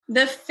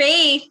the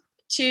faith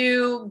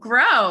to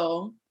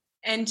grow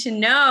and to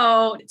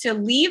know to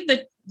leave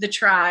the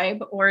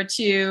tribe or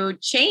to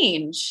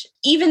change,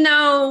 even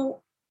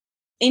though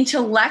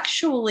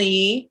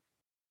intellectually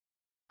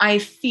I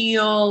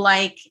feel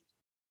like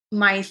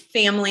my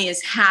family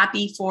is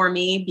happy for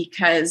me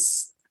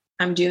because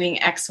I'm doing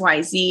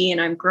XYZ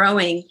and I'm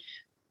growing.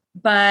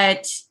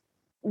 But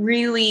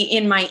really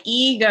in my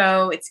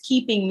ego, it's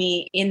keeping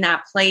me in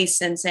that place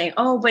and saying,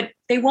 oh, but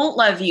they won't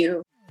love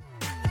you.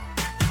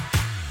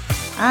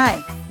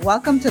 Hi,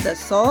 welcome to the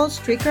Soul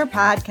Streaker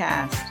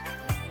Podcast.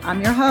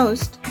 I'm your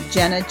host,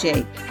 Jenna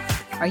Jake.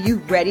 Are you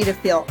ready to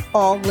feel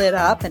all lit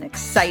up and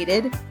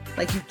excited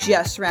like you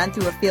just ran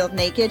through a field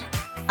naked?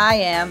 I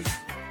am.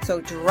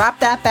 So drop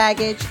that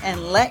baggage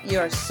and let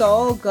your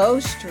soul go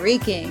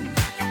streaking.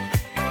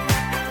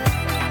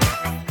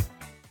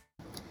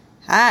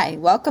 Hi,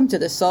 welcome to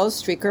the Soul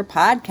Streaker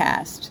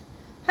Podcast.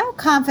 How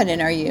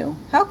confident are you?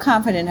 How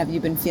confident have you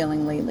been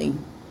feeling lately?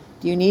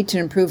 Do you need to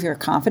improve your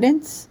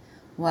confidence?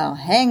 Well,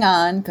 hang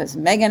on, because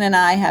Megan and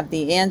I have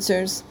the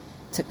answers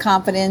to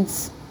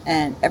confidence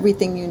and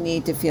everything you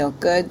need to feel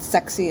good,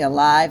 sexy,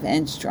 alive,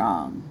 and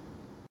strong.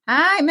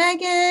 Hi,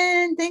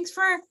 Megan. Thanks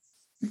for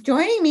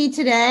joining me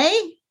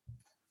today.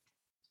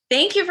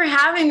 Thank you for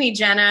having me,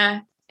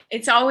 Jenna.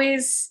 It's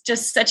always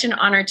just such an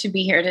honor to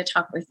be here to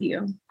talk with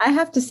you. I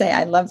have to say,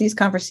 I love these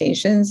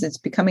conversations. It's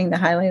becoming the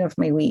highlight of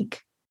my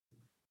week.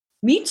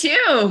 Me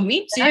too.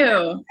 Me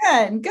too.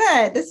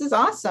 Good. This is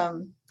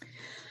awesome.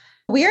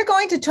 We are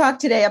going to talk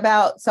today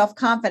about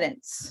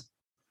self-confidence.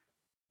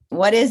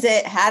 What is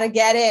it? How to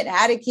get it?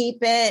 How to keep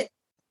it?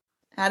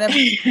 How to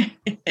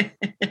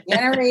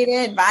generate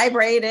it,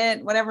 vibrate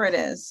it, whatever it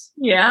is.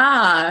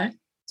 Yeah.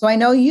 So I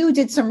know you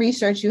did some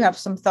research. You have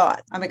some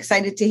thought. I'm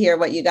excited to hear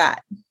what you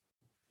got.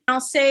 I'll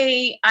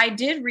say I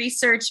did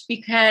research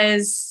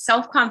because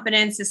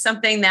self-confidence is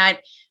something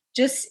that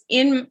just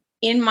in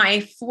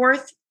my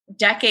fourth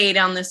decade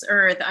on this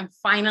earth, I'm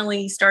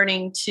finally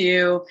starting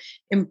to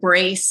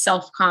embrace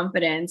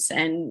self-confidence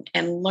and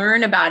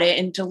learn about it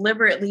and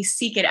deliberately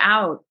seek it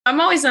out.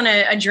 I'm always on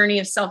a journey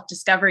of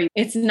self-discovery.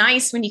 It's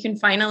nice when you can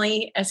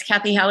finally, as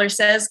Kathy Heller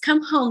says,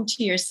 come home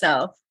to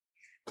yourself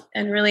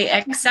and really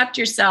accept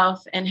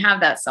yourself and have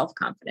that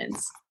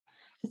self-confidence.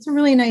 It's a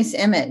really nice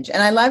image.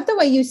 And I love the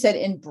way you said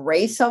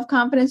embrace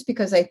self-confidence,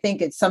 because I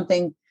think it's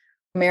something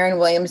Marianne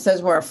Williams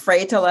says, we're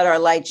afraid to let our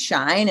light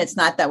shine. It's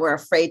not that we're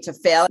afraid to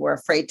fail. We're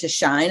afraid to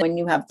shine. When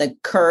you have the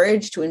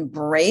courage to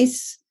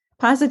embrace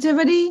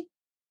positivity,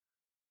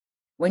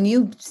 when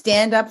you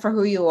stand up for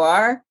who you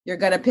are, you're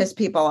going to piss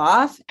people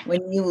off.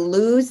 When you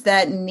lose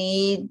that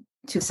need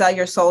to sell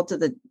your soul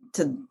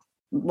to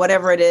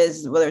whatever it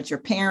is, whether it's your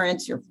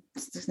parents, your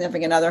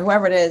significant other,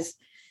 whoever it is,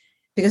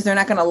 because they're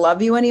not going to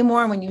love you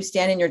anymore. When you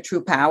stand in your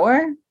true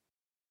power,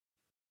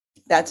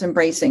 that's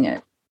embracing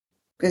it.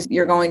 Because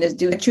you're going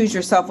to choose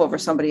yourself over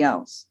somebody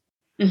else.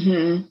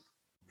 Mm-hmm.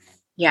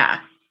 Yeah.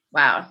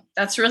 Wow.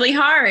 That's really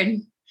hard.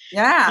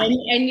 Yeah.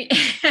 And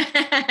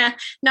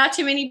not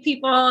too many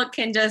people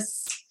can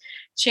just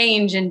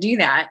change and do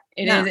that.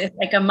 It's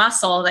like a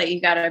muscle that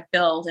you got to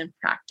build and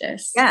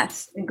practice.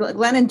 Yes.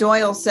 Glennon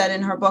Doyle said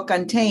in her book,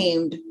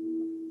 Untamed,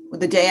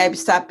 the day I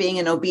stopped being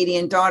an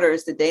obedient daughter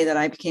is the day that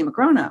I became a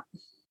grown-up.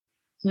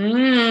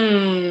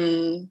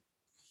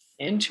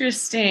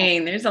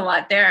 Interesting. There's a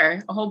lot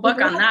there. A whole book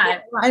on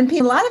that. And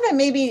a lot of it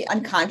may be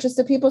unconscious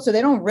to people, so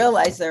they don't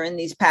realize they're in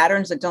these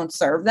patterns that don't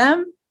serve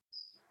them.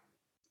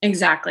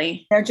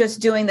 Exactly. They're just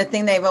doing the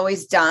thing they've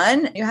always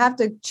done. You have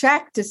to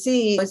check to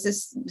see, is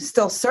this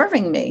still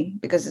serving me?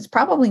 Because it's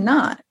probably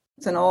not.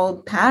 It's an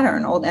old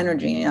pattern, old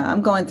energy. Yeah,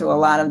 I'm going through a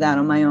lot of that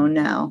on my own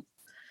now.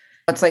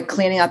 It's like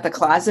cleaning out the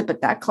closet,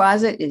 but that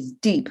closet is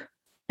deep.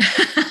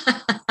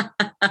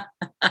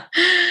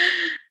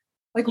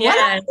 Like, what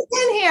else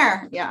is in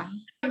here? Yeah.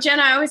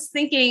 Jenna, I was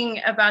thinking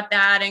about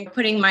that and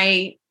putting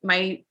my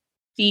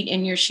feet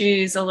in your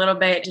shoes a little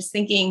bit, just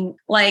thinking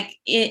like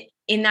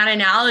in that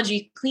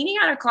analogy, cleaning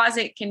out a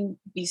closet can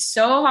be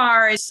so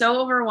hard, so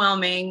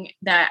overwhelming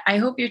that I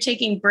hope you're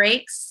taking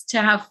breaks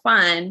to have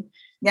fun.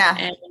 Yeah.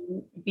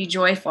 And be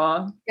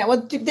joyful. Yeah.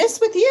 Well, this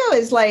with you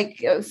is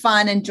like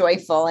fun and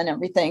joyful and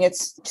everything.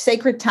 It's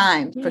sacred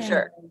time for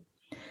sure.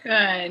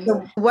 Good.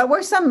 So what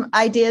were some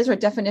ideas or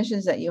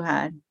definitions that you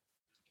had?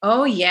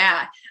 Oh,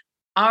 yeah.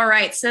 All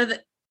right. So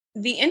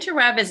the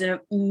interweb is an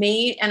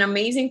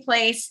amazing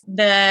place.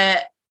 The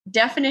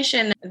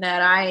definition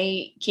that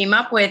I came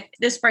up with,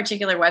 this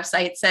particular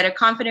website said a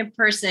confident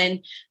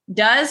person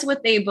does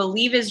what they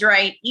believe is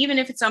right, even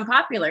if it's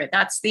unpopular.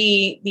 That's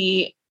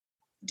the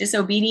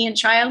disobedient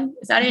child.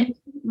 Is that it?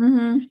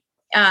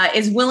 Mm-hmm.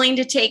 Is willing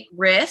to take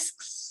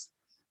risks,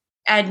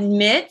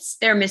 admits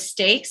their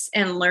mistakes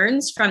and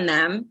learns from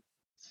them,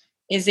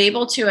 is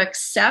able to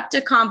accept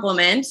a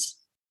compliment,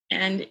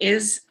 and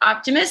is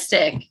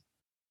optimistic.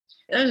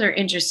 Those are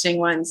interesting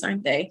ones,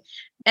 aren't they?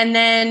 And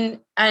then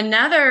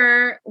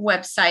another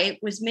website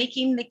was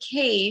making the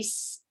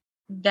case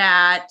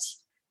that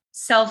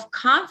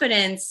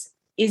self-confidence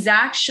is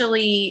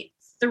actually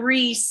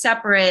three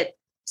separate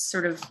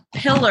sort of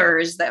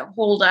pillars that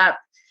hold up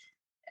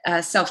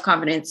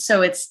self-confidence.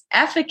 So it's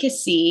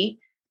efficacy,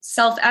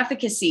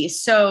 self-efficacy.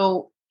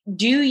 So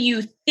do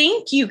you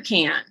think you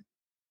can?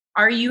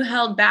 Are you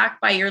held back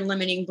by your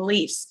limiting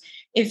beliefs?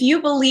 If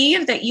you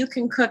believe that you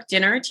can cook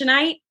dinner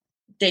tonight,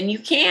 then you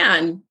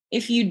can.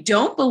 If you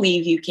don't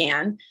believe you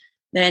can,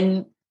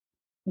 then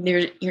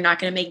you're not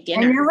going to make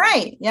dinner. And you're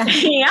right. Yeah.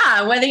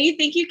 Yeah. Whether you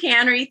think you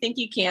can or you think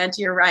you can't,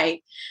 you're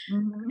right.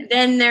 Mm-hmm.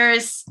 Then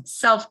there's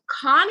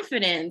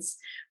self-confidence,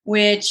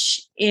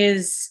 which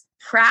is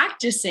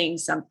practicing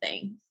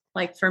something.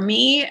 Like for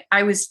me,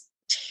 I was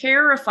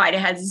terrified. I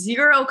had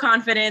zero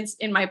confidence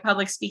in my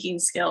public speaking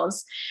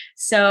skills.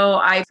 So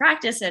I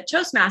practiced at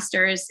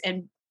Toastmasters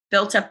and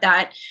built up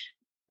that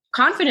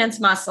confidence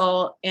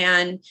muscle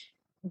and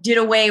did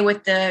away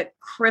with the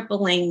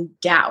crippling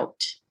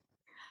doubt.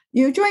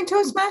 You joined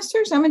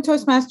Toastmasters? I'm in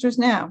Toastmasters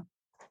now.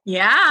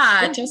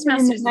 Yeah, Toastmasters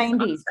in the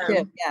 90s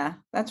too. Yeah,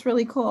 that's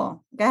really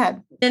cool. Go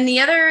ahead. Then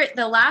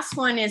the last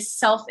one is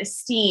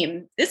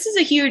self-esteem. This is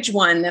a huge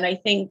one that I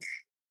think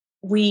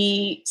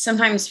we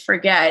sometimes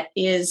forget.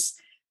 Is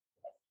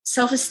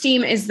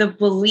self-esteem is the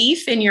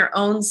belief in your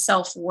own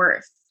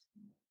self-worth.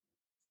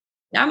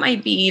 That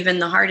might be even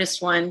the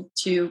hardest one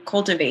to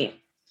cultivate.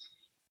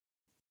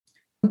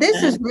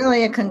 This is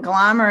really a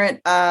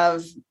conglomerate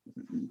of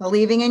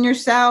believing in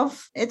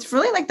yourself. It's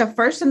really like the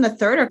first and the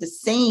third are the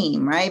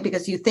same, right?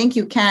 Because you think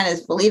you can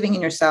is believing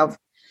in yourself.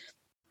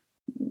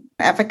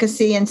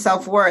 Efficacy and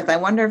self-worth. I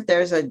wonder if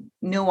there's a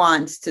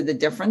nuance to the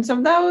difference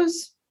of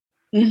those.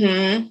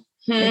 Mm-hmm.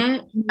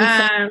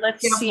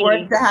 Let's see.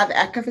 To have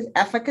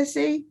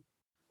efficacy.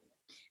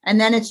 And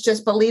then it's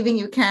just believing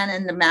you can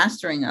and the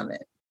mastering of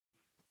it.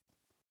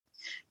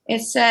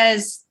 It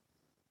says,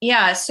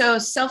 yeah, so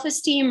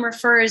self-esteem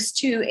refers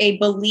to a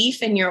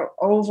belief in your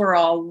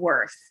overall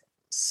worth.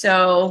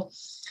 So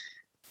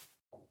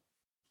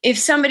if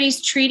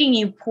somebody's treating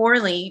you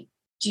poorly,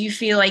 do you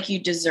feel like you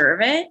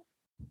deserve it?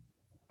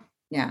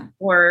 Yeah.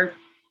 Or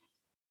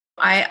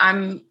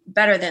I'm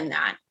better than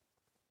that.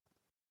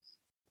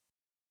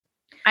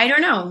 I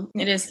don't know.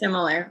 It is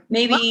similar.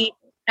 Maybe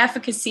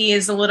efficacy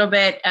is a little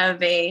bit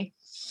of a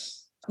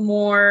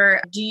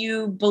more, do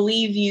you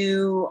believe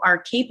you are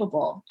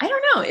capable? I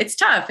don't know. It's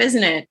tough,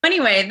 isn't it?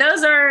 Anyway,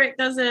 those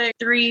are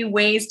 3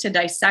 ways to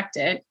dissect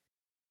it.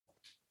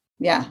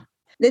 Yeah.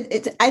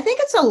 I think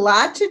it's a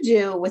lot to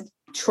do with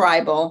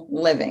tribal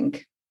living,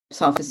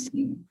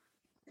 self-esteem.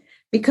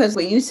 Because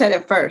what you said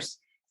at first,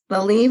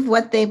 believe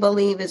what they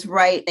believe is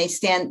right. They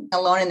stand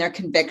alone in their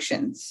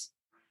convictions.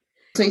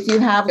 So if you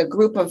have a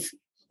group of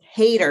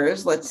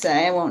haters, let's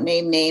say, I won't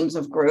name names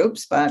of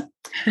groups, but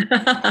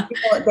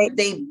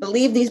they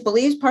believe these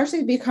beliefs partially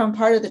to become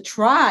part of the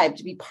tribe,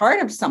 to be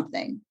part of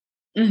something.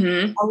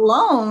 Mm-hmm.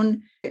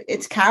 Alone,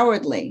 it's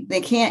cowardly. They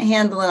can't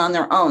handle it on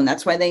their own.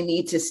 That's why they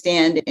need to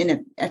stand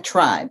in a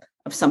tribe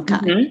of some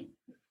kind.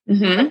 Mm-hmm.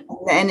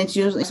 Mm-hmm. And it's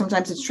usually,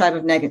 sometimes it's a tribe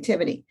of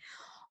negativity.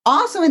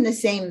 Also in the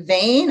same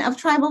vein of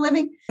tribal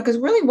living, because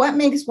really what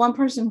makes one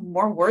person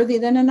more worthy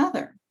than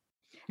another?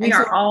 We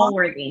are all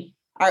worthy.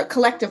 Our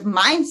collective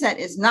mindset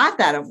is not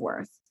that of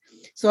worth.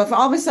 So if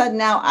all of a sudden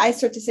now I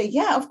start to say,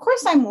 yeah, of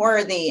course I'm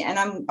worthy and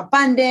I'm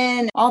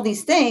abundant, all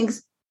these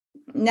things,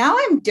 now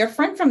I'm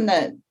different from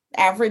the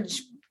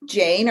average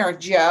Jane or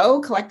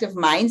Joe collective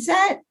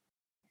mindset.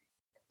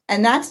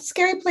 And that's a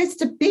scary place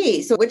to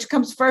be. So which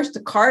comes first,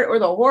 the cart or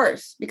the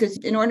horse? Because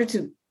in order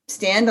to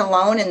stand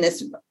alone in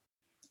this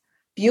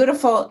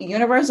beautiful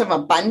universe of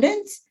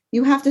abundance,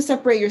 you have to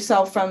separate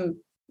yourself from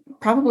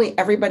probably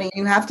everybody.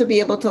 You have to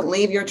be able to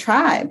leave your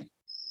tribe.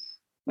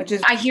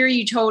 I hear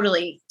you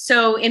totally.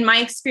 So in my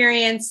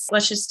experience,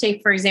 let's just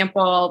take, for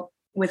example,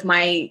 with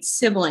my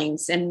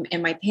siblings and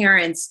my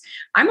parents,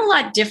 I'm a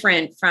lot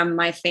different from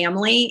my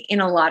family in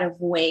a lot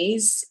of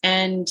ways.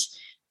 And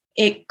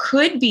it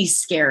could be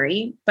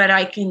scary, but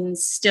I can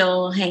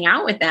still hang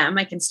out with them.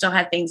 I can still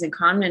have things in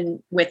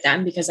common with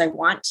them because I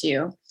want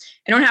to.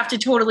 I don't have to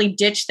totally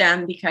ditch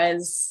them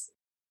because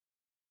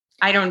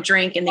I don't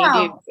drink and they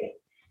do.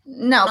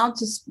 No, I'll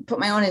just put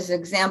my own as an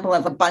example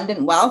of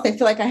abundant wealth. I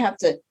feel like I have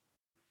to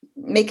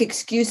make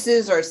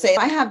excuses or say,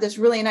 I have this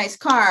really nice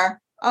car.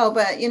 Oh,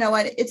 but you know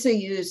what? It's a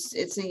used,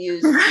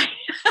 right.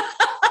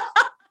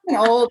 An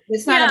old,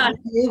 it's not a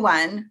new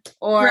one.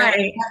 Or right.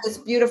 They have this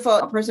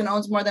beautiful person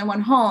owns more than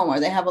one home, or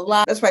they have a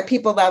lot. That's why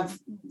people have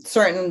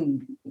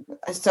certain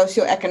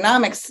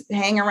socioeconomics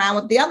hang around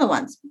with the other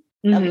ones.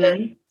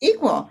 Mm-hmm.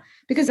 Equal,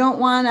 because you don't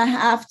want to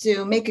have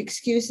to make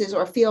excuses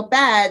or feel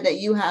bad that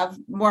you have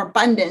more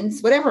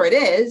abundance, whatever it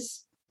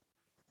is,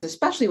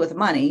 especially with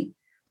money,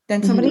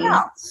 than somebody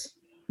else.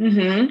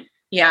 Mm-hmm.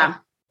 Yeah.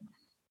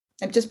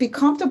 And just be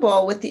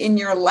comfortable in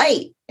your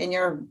light, in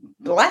your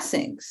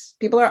blessings.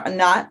 People are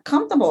not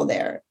comfortable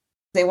there.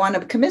 They want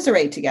to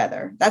commiserate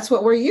together. That's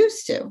what we're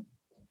used to.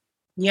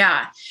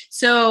 Yeah.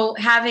 So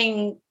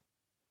having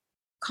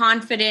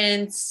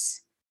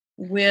confidence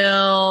doesn't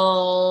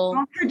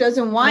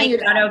want you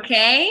to. Not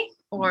okay?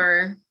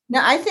 Or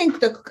no, I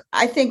think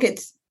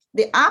it's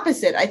the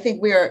opposite. I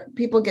think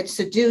people get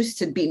seduced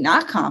to be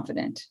not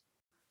confident.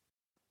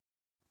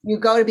 You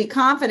go to be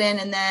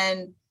confident, and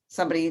then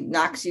somebody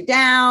knocks you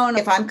down.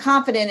 If I'm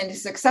confident and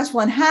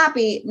successful and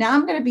happy, now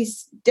I'm going to be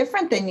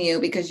different than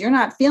you because you're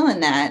not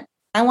feeling that.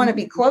 I want to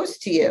be close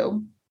to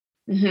you.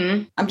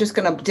 Mm-hmm. I'm just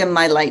going to dim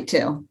my light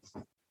too.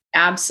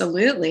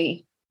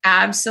 Absolutely.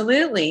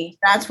 Absolutely.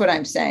 That's what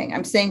I'm saying.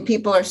 I'm saying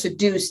people are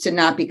seduced to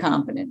not be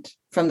confident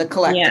from the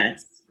collective.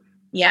 Yes.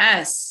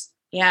 Yes.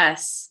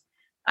 Yes.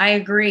 I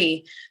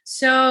agree.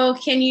 So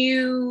can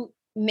you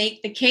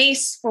make the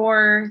case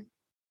for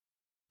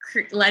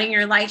letting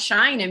your light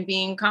shine and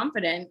being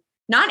confident?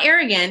 Not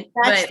arrogant,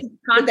 but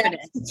confident.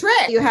 That's the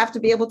trick. You have to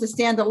be able to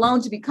stand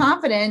alone to be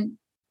confident,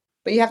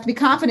 but you have to be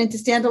confident to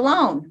stand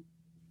alone.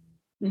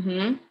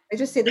 Mm-hmm. I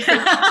just say the same.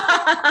 You know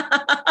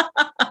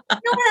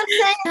what I'm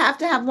saying? You have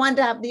to have one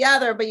to have the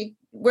other, but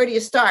where do you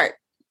start?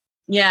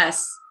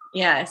 Yes.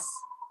 Yes.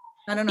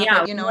 I don't know.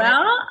 Yeah. You know.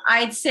 Well,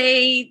 I'd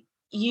say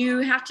you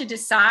have to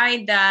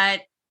decide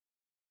that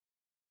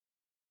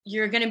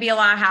you're going to be a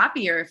lot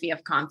happier if you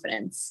have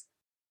confidence.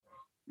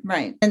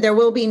 Right. And there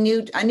will be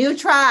a new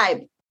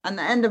tribe on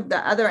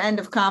the other end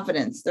of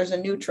confidence. There's a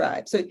new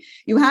tribe. So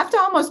you have to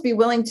almost be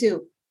willing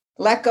to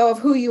let go of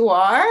who you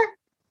are.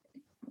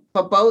 If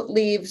a boat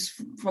leaves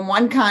from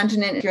one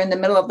continent, if you're in the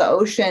middle of the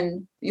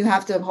ocean, you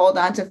have to hold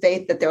on to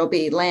faith that there will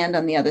be land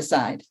on the other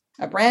side.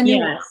 A brand new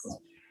world.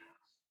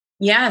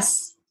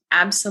 Yes,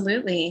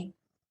 absolutely.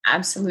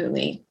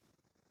 Absolutely.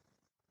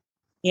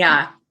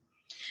 Yeah,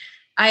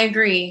 I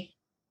agree.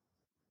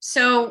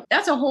 So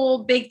that's a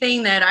whole big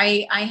thing that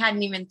I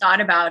hadn't even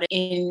thought about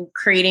in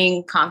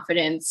creating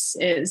confidence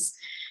is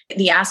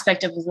the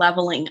aspect of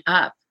leveling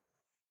up.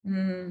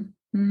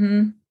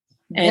 Mm-hmm.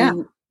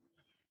 And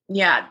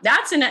yeah,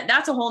 that's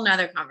a whole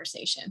nother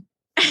conversation.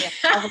 Yeah.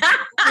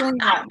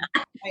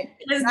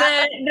 Is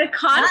the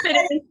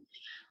confidence.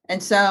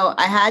 And so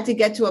I had to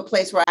get to a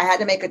place where I had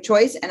to make a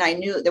choice, and I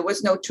knew there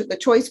was the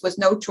choice was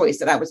no choice,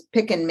 that I was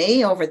picking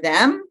me over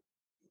them.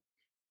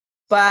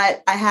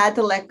 But I had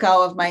to let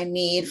go of my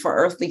need for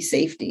earthly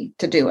safety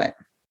to do it.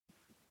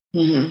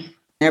 Mm-hmm.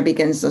 There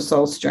begins the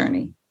soul's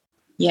journey.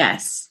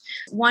 Yes.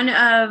 One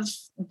of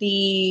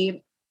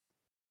the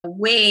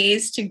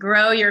ways to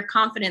grow your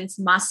confidence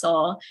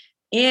muscle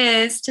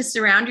is to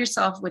surround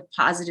yourself with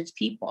positive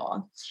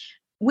people,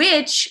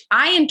 which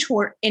I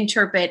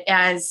interpret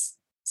as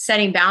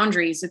setting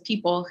boundaries with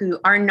people who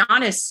are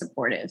not as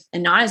supportive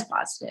and not as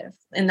positive.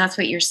 And that's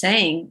what you're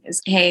saying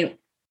is, hey,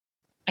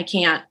 I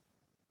can't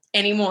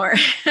anymore.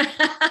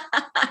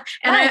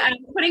 And I'm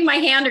putting my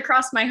hand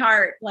across my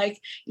heart. Like,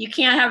 you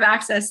can't have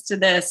access to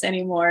this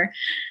anymore.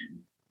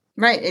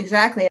 Right.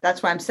 Exactly.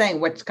 That's why I'm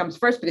saying what comes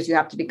first, because you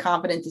have to be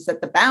confident to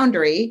set the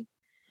boundary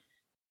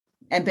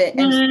and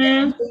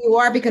stand who you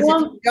are, because if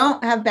you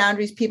don't have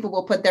boundaries, people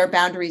will put their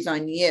boundaries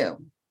on you.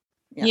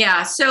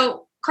 Yeah.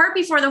 So cart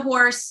before the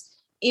horse,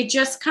 it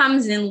just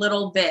comes in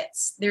little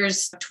bits.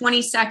 There's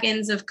 20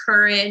 seconds of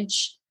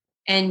courage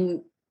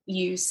and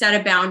you set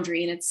a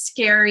boundary, and it's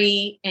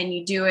scary, and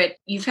you do it.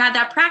 You've had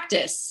that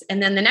practice.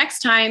 And then the next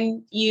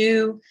time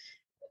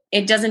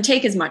it doesn't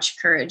take as much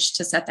courage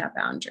to set that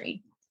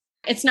boundary.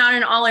 It's not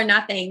an all or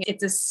nothing.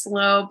 It's a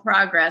slow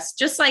progress.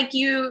 Just like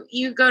you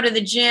go to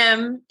the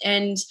gym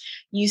and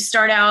you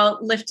start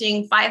out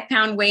lifting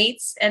 5-pound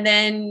weights, and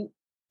then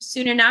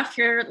soon enough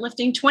you're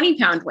lifting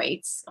 20-pound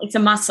weights. It's a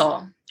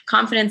muscle.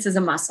 Confidence is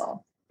a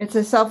muscle. It's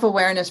a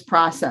self-awareness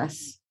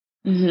process.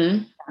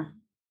 Mm-hmm.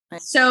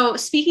 So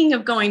speaking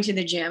of going to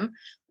the gym,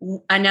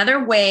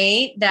 another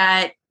way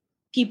that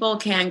people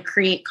can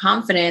create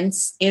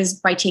confidence is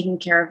by taking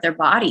care of their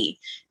body.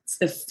 It's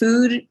the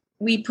food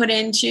we put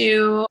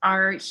into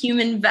our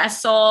human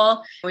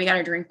vessel. We got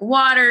to drink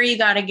water. You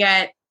got to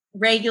get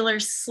regular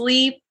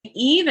sleep.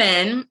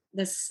 Even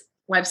this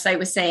website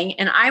was saying,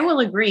 and I will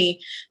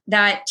agree,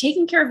 that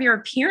taking care of your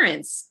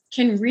appearance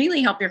can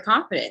really help your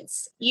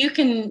confidence. You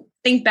can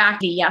think back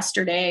to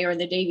yesterday or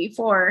the day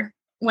before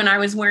when I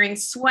was wearing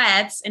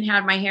sweats and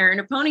had my hair in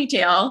a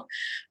ponytail.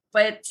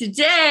 But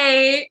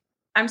today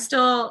I'm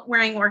still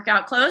wearing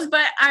workout clothes,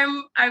 but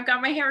I've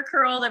got my hair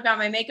curled, I've got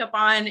my makeup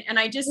on, and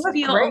I just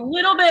feel a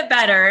little bit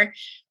better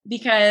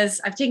because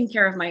I've taken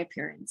care of my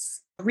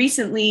appearance.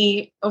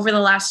 Recently, over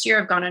the last year,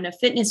 I've gone on a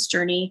fitness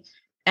journey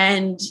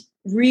and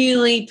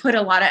really put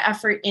a lot of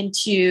effort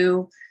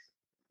into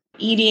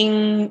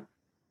eating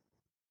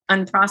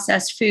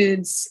unprocessed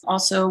foods,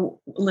 also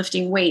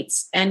lifting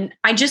weights. And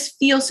I just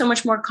feel so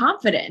much more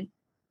confident.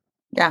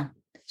 Yeah.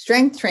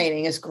 Strength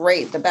training is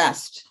great. The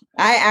best.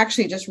 I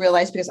actually just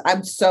realized, because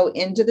I'm so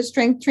into the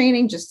strength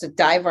training, just to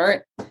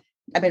divert,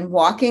 I've been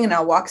walking, and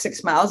I'll walk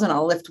 6 miles and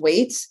I'll lift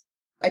weights.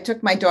 I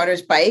took my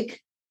daughter's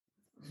bike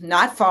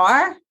not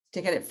far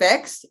to get it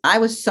fixed. I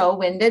was so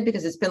winded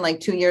because it's been like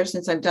 2 years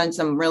since I've done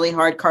some really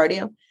hard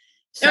cardio.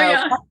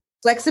 So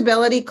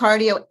flexibility,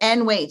 cardio,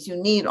 and weights. You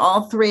need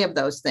all three of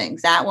those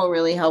things. That will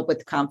really help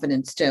with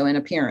confidence too and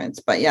appearance.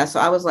 But yeah, so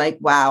I was like,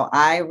 wow,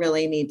 I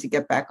really need to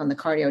get back on the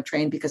cardio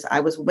train because I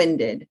was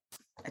winded.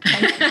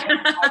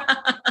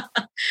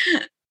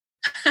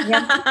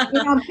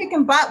 I'm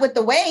kicking butt with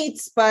the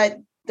weights, but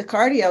the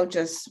cardio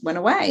just went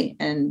away,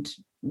 and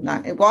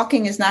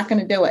walking is not going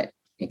to do it.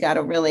 You got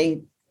to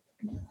really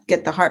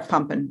get the heart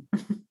pumping.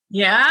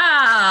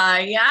 Yeah.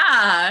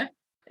 Yeah.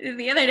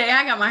 The other day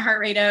I got my heart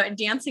rate out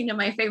dancing to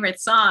my favorite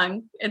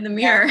song in the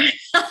mirror. Yeah.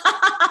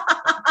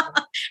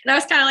 And I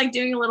was kind of like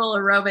doing a little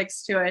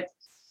aerobics to it.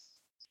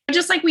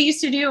 Just like we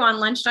used to do on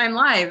Lunchtime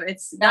Live.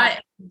 It's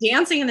that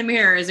dancing in the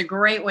mirror is a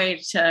great way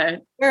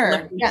to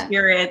lift your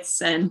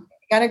spirits. And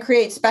you got to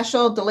create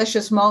special,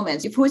 delicious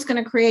moments. Who's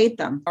going to create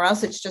them? Or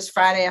else it's just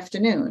Friday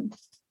afternoon.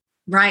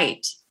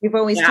 Right. We've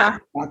always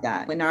talked about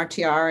that in our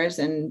tiaras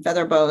and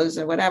feather bows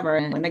or whatever,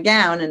 and a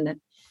gown. And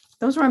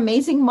those were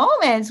amazing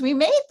moments. We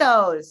made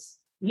those.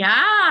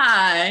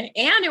 Yeah.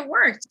 And it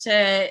worked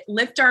to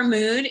lift our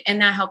mood.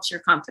 And that helps your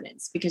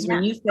confidence because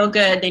when you feel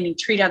good, then you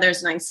treat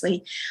others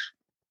nicely.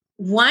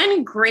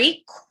 One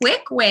great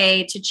quick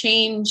way to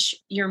change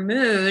your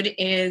mood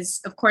is,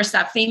 of course,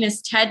 that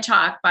famous TED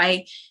Talk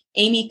by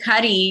Amy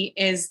Cuddy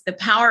is the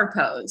power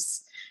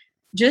pose.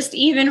 Just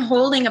even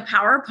holding a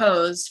power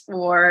pose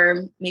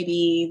for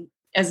maybe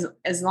as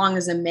long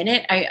as a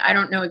minute. I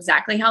don't know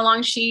exactly how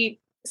long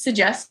she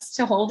suggests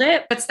to hold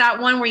it. It's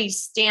that one where you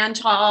stand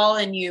tall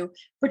and you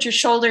put your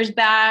shoulders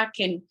back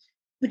and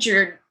put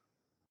your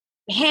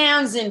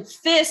hands in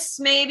fists,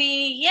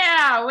 maybe.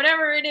 Yeah,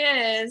 whatever it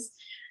is.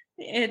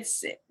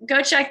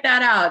 Go check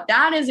that out.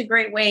 That is a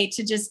great way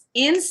to just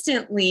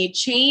instantly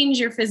change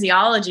your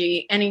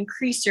physiology and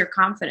increase your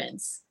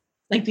confidence.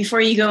 Like before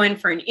you go in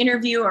for an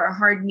interview or a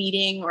hard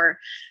meeting or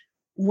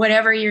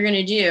whatever you're going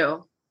to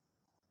do.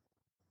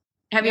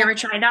 Have you ever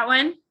tried that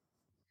one?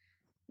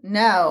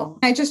 No,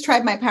 I just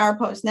tried my power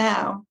pose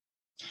now.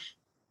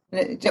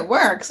 It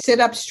works.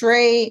 Sit up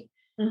straight.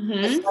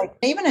 It's like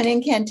even an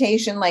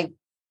incantation, like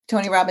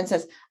Tony Robbins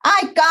says,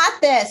 I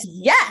got this.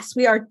 Yes,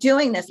 we are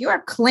doing this. You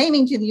are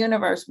claiming to the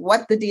universe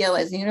what the deal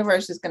is. The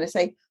universe is going to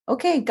say,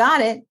 okay,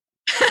 got it.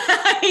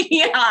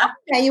 Yeah.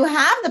 Now you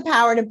have the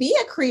power to be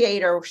a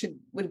creator,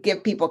 would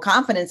give people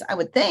confidence, I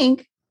would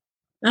think.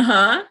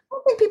 I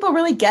don't think people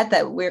really get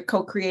that we're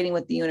co-creating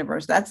with the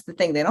universe. That's the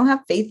thing. They don't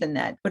have faith in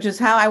that, which is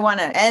how I want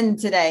to end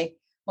today.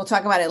 We'll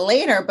talk about it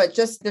later, but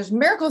just there's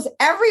miracles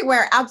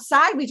everywhere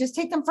outside. We just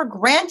take them for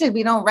granted.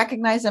 We don't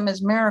recognize them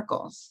as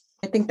miracles.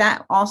 I think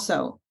that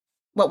also,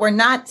 what we're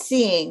not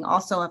seeing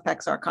also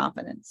affects our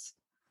confidence.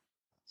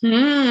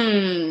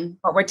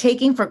 What we're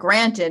taking for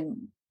granted,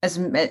 as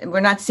we're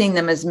not seeing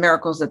them as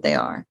miracles that they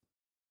are.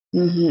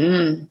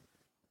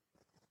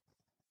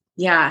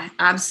 Yeah,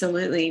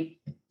 absolutely.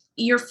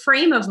 Your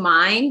frame of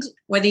mind,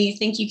 whether you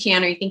think you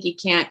can or you think you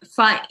can't,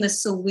 find the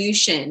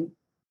solution.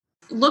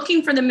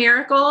 Looking for the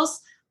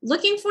miracles,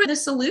 looking for the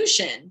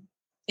solution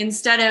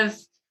instead of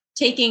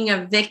taking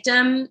a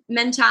victim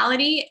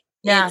mentality.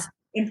 It's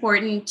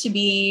important to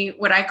be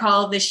what I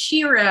call the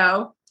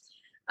hero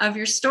of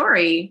your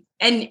story.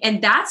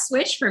 And that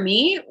switch for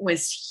me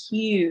was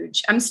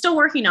huge. I'm still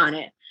working on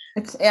it.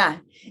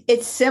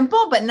 It's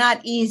simple, but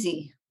not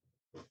easy.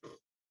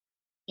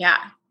 Yeah.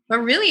 But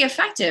really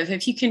effective.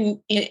 If you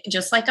can,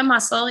 just like a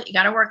muscle, you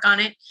got to work on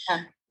it.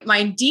 Yeah.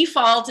 My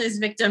default is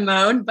victim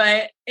mode,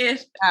 but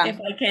if I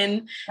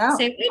can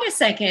say, wait a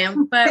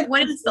second, but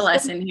what is the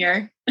lesson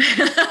here?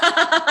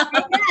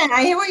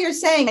 I hear what you're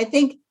saying. I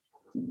think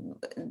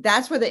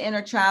that's where the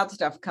inner child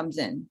stuff comes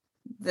in.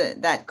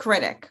 That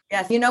critic.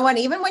 Yes. You know what?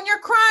 Even when you're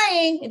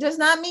crying, it does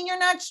not mean you're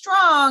not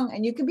strong,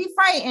 and you can be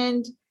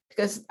frightened,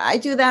 because I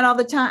do that all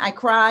the time. I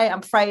cry,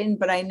 I'm frightened,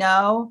 but I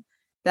know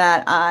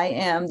that I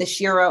am the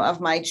hero of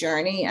my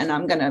journey, and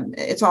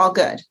it's all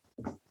good.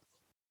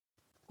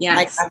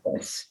 Yes. I got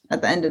this.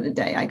 At the end of the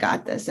day, I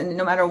got this. And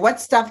no matter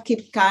what stuff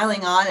keeps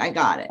piling on, I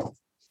got it.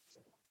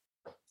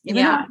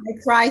 Even though I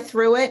cry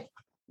through it,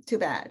 too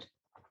bad.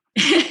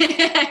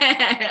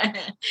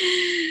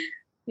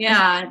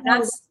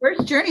 The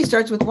first journey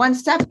starts with one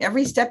step.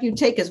 Every step you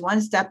take is one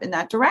step in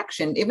that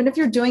direction, even if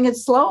you're doing it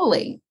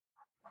slowly.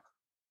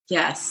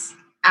 Yes,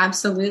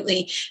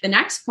 absolutely. The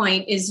next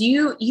point is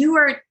you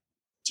are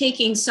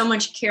taking so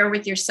much care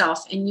with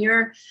yourself, and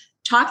you're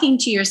talking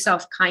to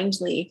yourself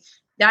kindly.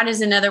 That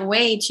is another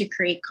way to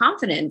create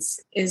confidence,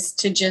 is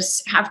to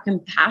just have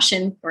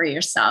compassion for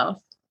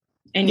yourself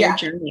and your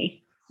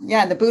journey.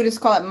 Yeah, the Buddhists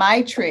call it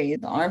Maitri,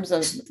 the arms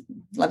of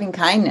loving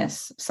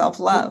kindness,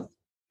 self-love.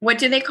 What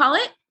do they call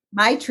it?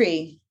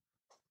 Maitri.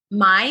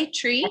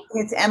 Maitri?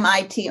 It's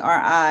Mitri.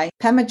 Pema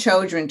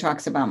Chodron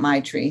talks about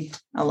Maitri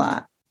a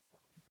lot.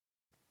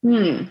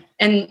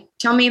 And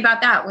tell me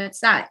about that. What's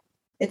that?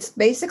 It's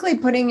basically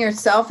putting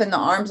yourself in the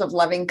arms of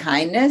loving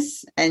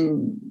kindness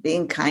and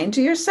being kind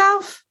to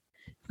yourself.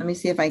 Let me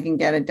see if I can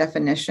get a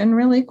definition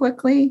really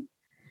quickly.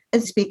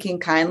 It's speaking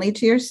kindly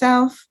to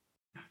yourself.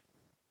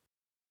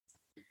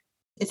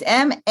 It's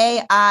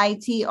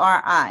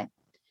Maitri.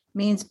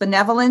 Means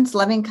benevolence,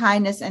 loving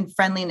kindness, and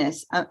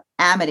friendliness,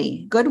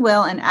 amity,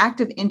 goodwill, and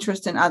active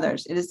interest in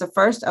others. It is the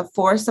first of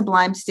 4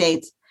 sublime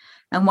states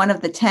and one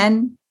of the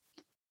 10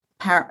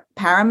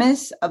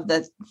 paramis of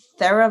the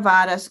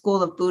Theravada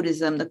school of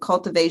Buddhism. The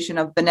cultivation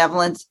of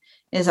benevolence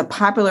is a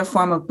popular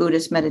form of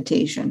Buddhist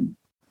meditation.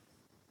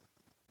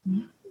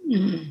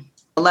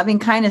 Loving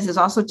kindness is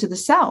also to the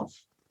self,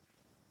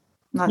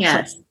 not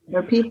just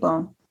other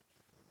people.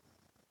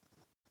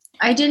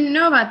 I didn't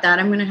know about that.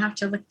 I'm going to have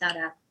to look that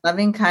up.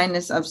 Loving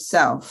kindness of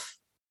self.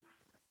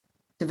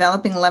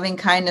 Developing loving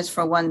kindness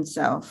for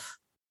oneself.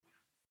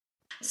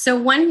 So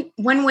one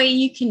way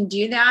you can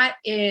do that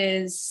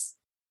is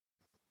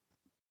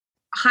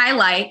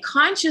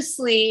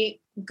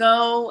consciously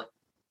go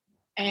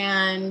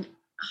and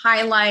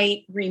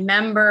highlight,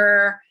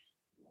 remember,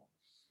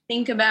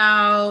 think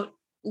about,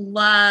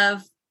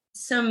 love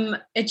some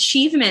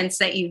achievements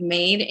that you've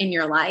made in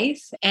your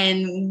life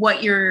and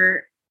what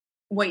you're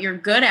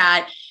good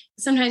at.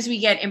 Sometimes we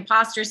get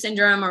imposter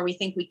syndrome or we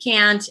think we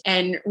can't.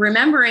 And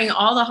remembering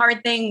all the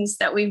hard things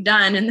that we've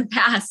done in the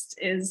past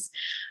is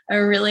a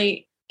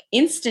really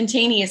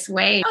instantaneous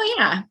way. Oh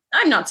yeah,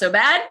 I'm not so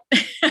bad.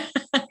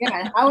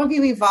 Yeah. How have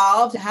you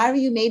evolved? How have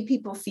you made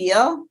people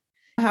feel?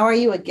 How are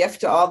you a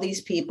gift to all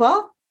these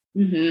people?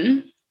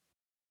 Mm-hmm.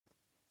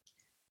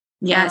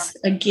 Yes,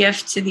 a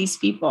gift to these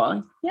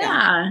people.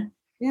 Yeah.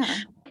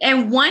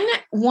 And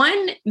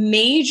one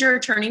major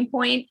turning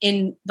point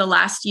in the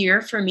last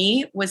year for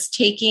me was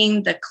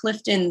taking the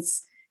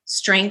Clifton's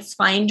Strengths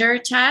Finder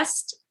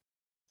test.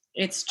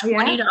 It's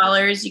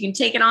 $20. You can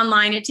take it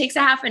online. It takes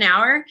a half an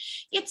hour.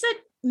 It's a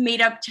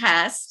made up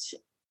test.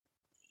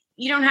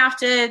 You don't have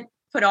to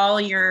put all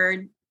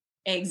your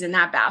eggs in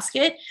that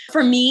basket.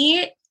 For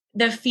me,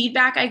 the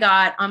feedback I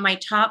got on my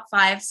top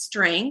 5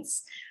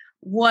 strengths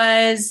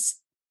was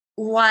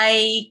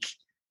like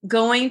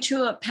going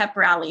to a pep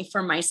rally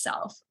for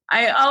myself.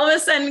 I all of a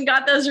sudden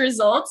got those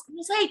results. I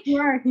was like,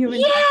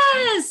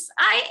 yes,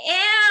 I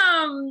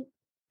am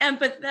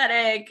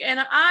empathetic and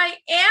I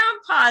am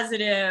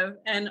positive,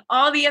 and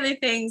all the other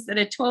things that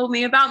it told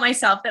me about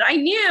myself that I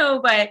knew,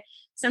 but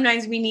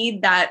sometimes we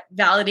need that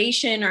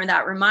validation or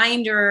that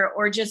reminder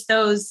or just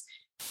those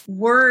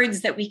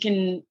words that we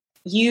can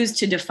use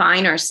to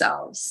define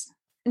ourselves.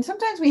 And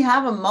sometimes we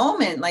have a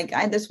moment, like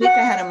this week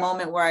I had a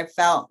moment where I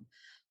felt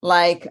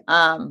like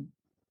I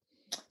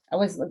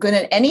was good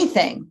at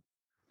anything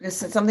because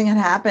something had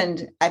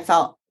happened. I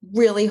felt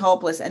really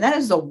hopeless. And that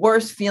is the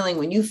worst feeling,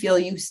 when you feel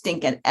you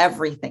stink at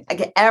everything. I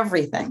get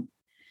everything.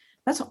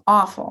 That's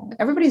awful.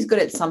 Everybody's good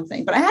at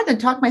something, but I had to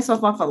talk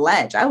myself off a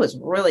ledge. I was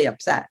really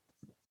upset.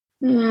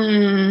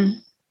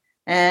 And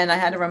I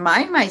had to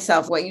remind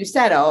myself what you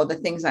said, the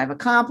things I've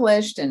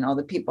accomplished and all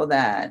the people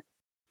that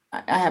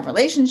I have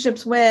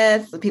relationships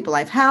with, the people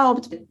I've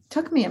helped. It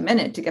took me a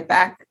minute to get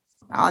back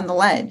on the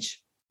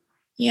ledge.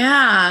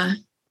 Yeah.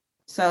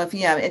 So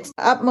it's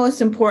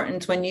utmost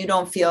importance when you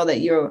don't feel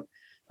that you're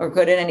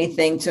good at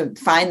anything to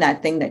find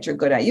that thing that you're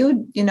good at.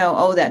 You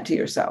owe that to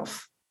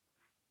yourself.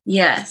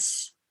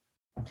 Yes.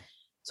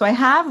 So I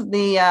have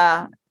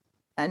a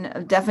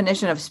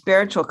definition of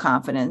spiritual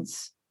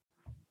confidence.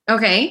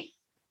 Okay.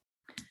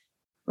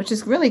 Which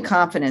is really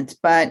confidence,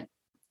 but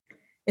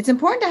it's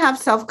important to have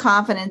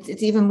self-confidence.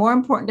 It's even more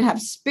important to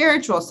have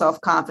spiritual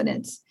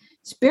self-confidence.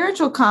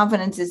 Spiritual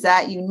confidence is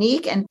that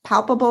unique and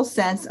palpable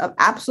sense of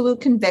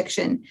absolute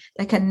conviction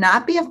that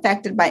cannot be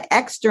affected by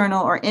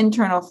external or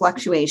internal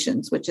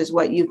fluctuations, which is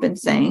what you've been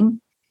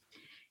saying.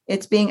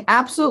 It's being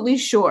absolutely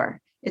sure.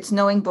 It's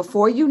knowing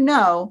before you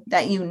know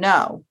that you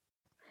know.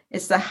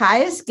 It's the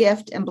highest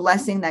gift and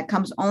blessing that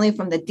comes only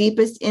from the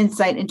deepest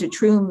insight into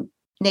true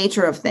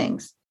nature of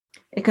things.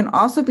 It can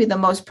also be the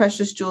most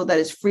precious jewel that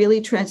is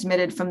freely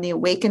transmitted from the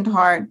awakened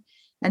heart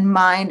and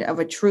mind of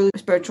a true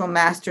spiritual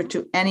master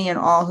to any and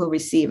all who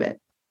receive it.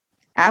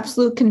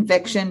 Absolute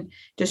conviction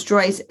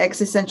destroys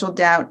existential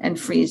doubt and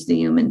frees the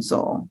human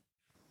soul.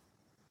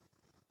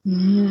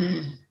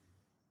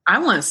 I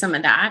want some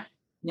of that.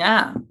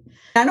 Yeah.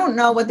 I don't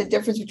know what the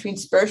difference between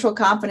spiritual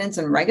confidence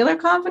and regular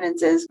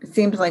confidence is. It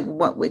seems like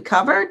what we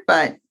covered,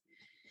 but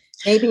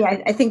maybe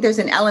I think there's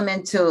an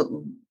element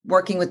to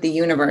working with the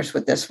universe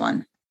with this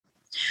one.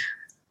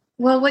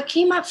 Well, what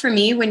came up for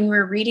me when you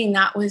were reading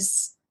that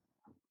was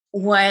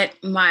what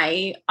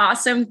my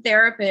awesome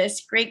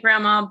therapist, great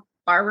grandma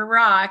Barbara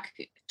Rock,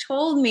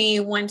 told me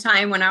one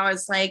time when I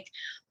was like,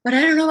 but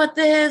I don't know about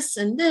this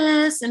and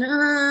this and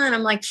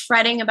I'm like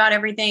fretting about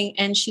everything.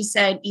 And she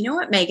said, you know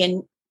what,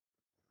 Megan,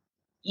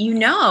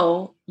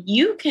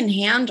 you can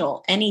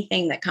handle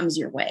anything that comes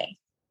your way.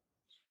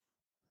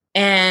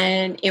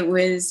 And it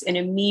was an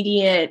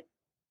immediate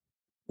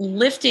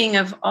lifting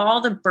of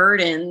all the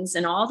burdens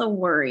and all the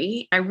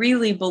worry. I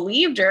really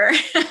believed her.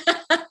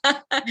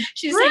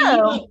 She's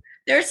saying,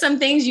 there's some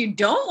things you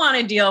don't want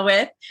to deal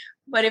with,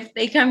 but if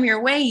they come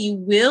your way, you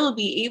will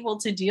be able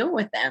to deal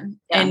with them.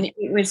 Yeah. And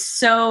it was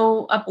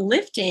so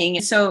uplifting.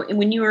 So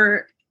when you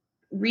were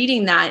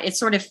reading that, it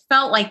sort of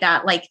felt like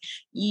that, like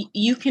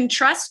you can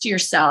trust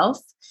yourself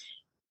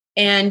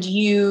and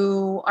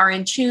you are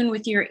in tune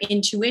with your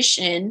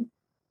intuition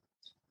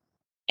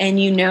and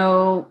you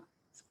know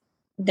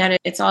that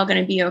it's all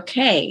going to be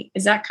okay.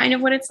 Is that kind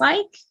of what it's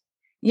like?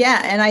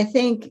 Yeah. And I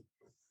think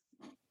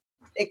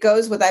it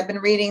goes with, I've been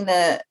reading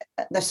the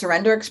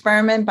Surrender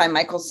Experiment by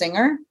Michael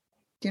Singer.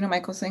 Do you know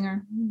Michael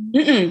Singer?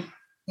 Mm-mm.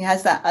 He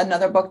has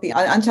another book, The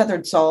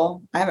Untethered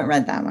Soul. I haven't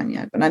read that one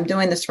yet, but I'm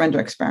doing the Surrender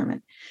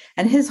Experiment.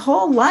 And his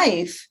whole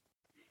life,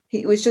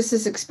 It was just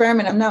this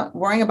experiment. I'm not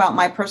worrying about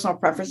my personal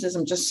preferences.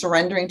 I'm just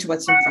surrendering to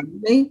what's in front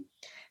of me.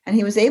 And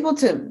he was able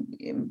to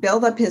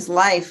build up his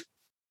life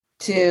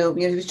to,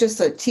 he was just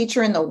a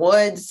teacher in the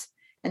woods.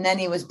 And then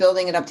he was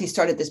building it up. He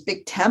started this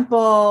big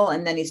temple,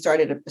 and then he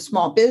started a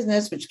small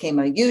business, which became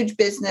a huge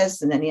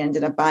business. And then he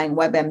ended up buying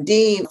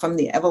WebMD from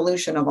the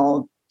evolution of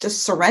all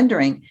just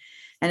surrendering.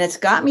 And it's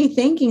got me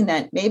thinking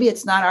that maybe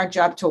it's not our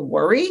job to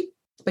worry,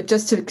 but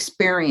just to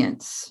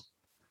experience.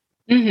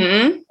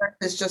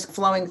 It's just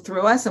flowing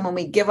through us. And when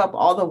we give up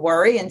all the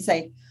worry and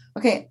say,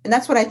 okay, and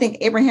that's what I think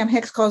Abraham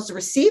Hicks calls the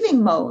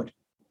receiving mode.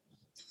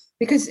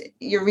 Because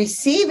you're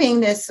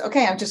receiving this,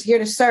 okay, I'm just here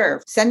to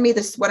serve. Send me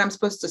this, what I'm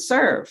supposed to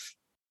serve.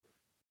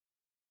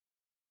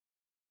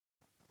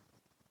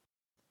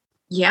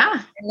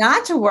 Yeah.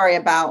 Not to worry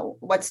about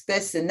what's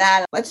this and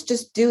that. Let's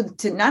just do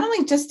to not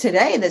only just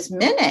today, this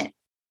minute.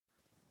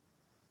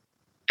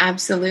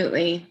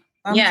 Absolutely.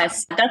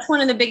 Yes. That's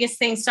one of the biggest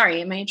things.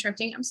 Sorry, am I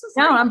interrupting? I'm so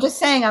sorry. No, I'm just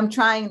saying I'm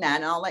trying that,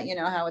 and I'll let you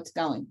know how it's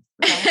going.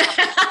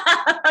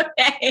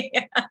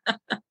 Okay.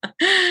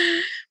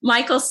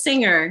 Michael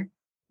Singer.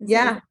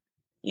 Yeah.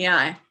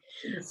 Yeah.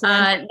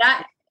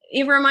 That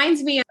it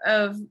reminds me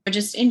of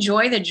just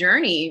enjoy the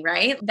journey,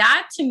 right?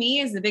 That to me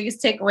is the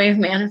biggest takeaway of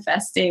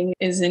manifesting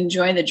is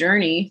enjoy the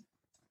journey.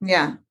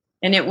 Yeah.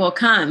 And it will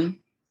come.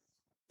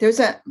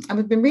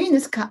 I've been reading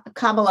this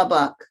Kabbalah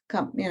book,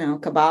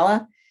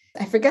 Kabbalah.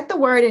 I forget the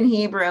word in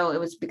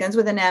Hebrew. Begins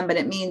with an M, but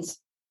it means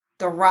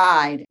the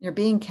ride. You're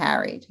being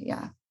carried.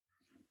 Yeah.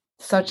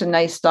 Such a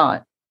nice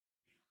thought.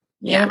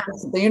 Yeah.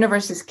 The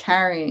universe is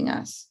carrying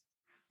us.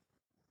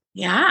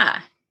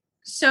 Yeah.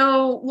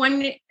 So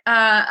one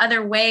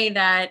other way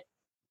that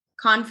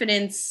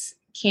confidence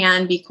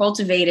can be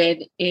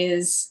cultivated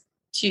is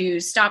to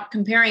stop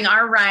comparing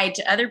our ride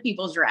to other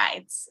people's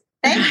rides.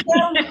 Thank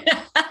you.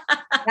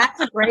 That's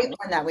a great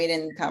one that we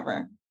didn't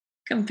cover.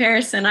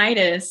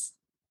 Comparisonitis,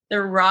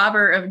 the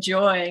robber of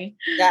joy.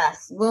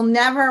 Yes. We'll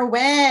never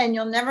win.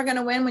 You're never going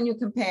to win when you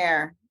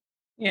compare.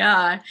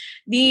 Yeah.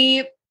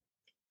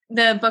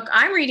 The book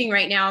I'm reading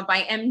right now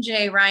by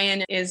MJ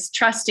Ryan is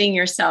Trusting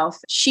Yourself.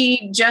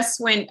 I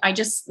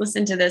just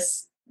listened to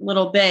this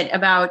little bit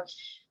about,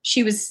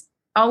 she was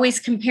always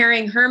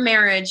comparing her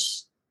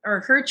marriage or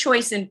her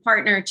choice in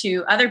partner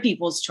to other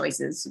people's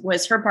choices.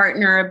 Was her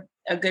partner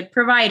a good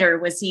provider?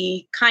 Was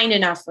he kind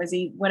enough? Was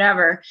he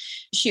whatever?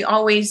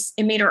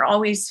 It made her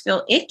always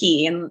feel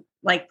icky and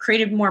like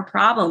created more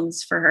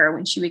problems for her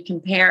when she would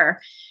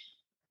compare.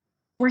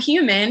 We're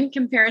human.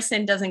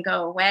 Comparison doesn't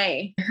go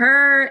away.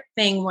 Her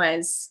thing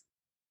was,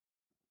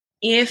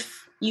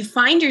 if you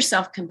find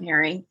yourself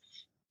comparing,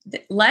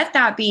 let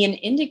that be an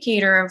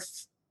indicator of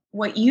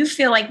what you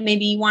feel like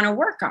maybe you want to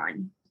work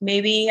on.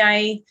 Maybe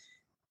I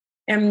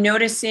am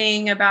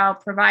noticing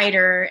about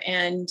provider,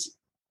 and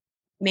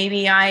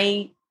maybe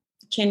I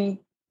can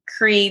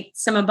create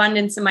some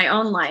abundance in my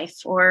own life,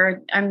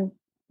 or I'm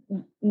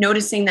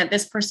noticing that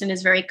this person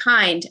is very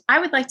kind. I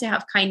would like to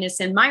have kindness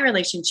in my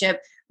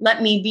relationship.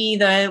 Let me be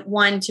the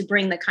one to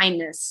bring the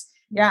kindness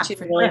to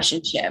the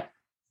relationship. Sure.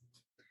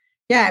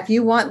 Yeah. If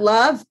you want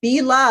love,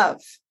 be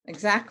love.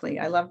 Exactly.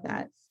 I love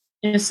that.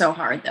 It's so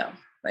hard though,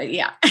 but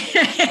yeah.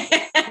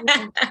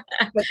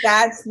 But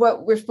that's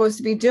what we're supposed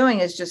to be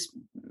doing, is just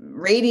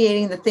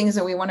radiating the things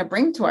that we want to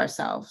bring to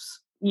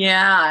ourselves.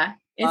 Yeah.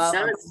 It's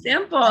so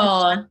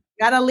simple. You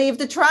got to leave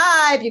the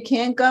tribe. You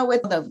can't go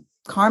with the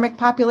karmic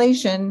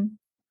population,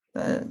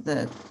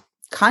 the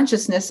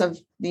consciousness of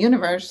the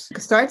universe.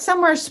 Start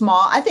somewhere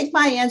small. I think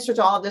my answer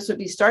to all of this would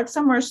be start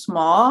somewhere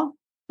small,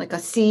 like a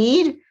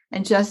seed,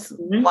 and just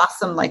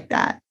blossom like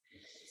that.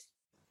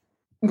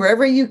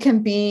 Wherever you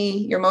can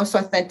be your most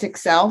authentic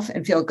self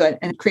and feel good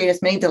and create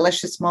as many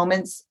delicious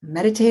moments,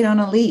 meditate on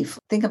a leaf.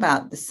 Think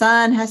about the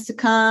sun has to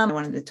come. I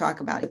wanted to talk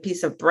about a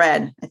piece of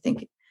bread. I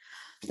think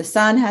the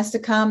sun has to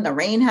come. The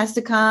rain has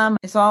to come.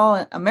 It's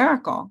all a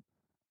miracle.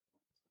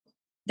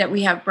 That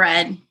we have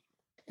bread.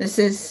 This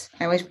is,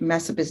 I always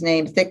mess up his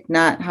name, Thich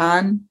Nhat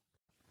Hanh.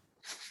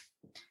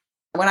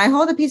 When I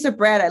hold a piece of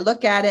bread, I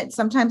look at it.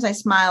 Sometimes I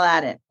smile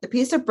at it. The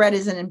piece of bread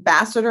is an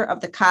ambassador of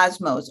the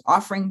cosmos,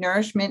 offering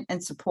nourishment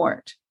and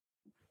support.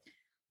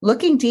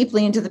 Looking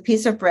deeply into the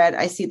piece of bread,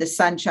 I see the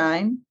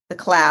sunshine, the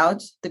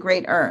clouds, the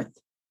great earth.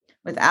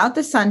 Without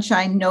the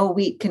sunshine, no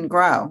wheat can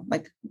grow.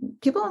 Like,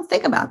 people don't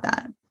think about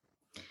that.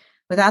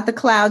 Without the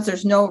clouds,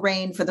 there's no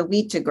rain for the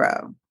wheat to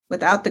grow.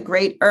 Without the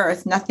great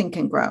earth, nothing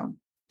can grow.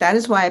 That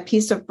is why a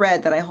piece of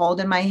bread that I hold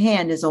in my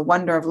hand is a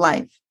wonder of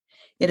life.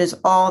 It is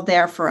all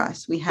there for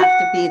us. We have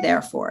to be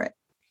there for it.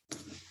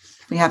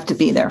 We have to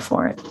be there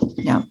for it.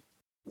 Yeah.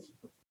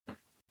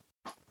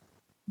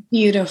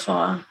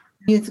 Beautiful.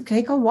 You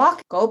take a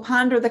walk, go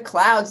ponder the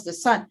clouds, the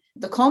sun,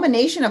 the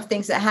culmination of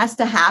things that has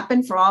to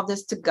happen for all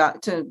this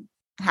to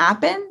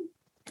happen.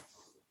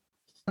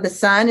 The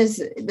sun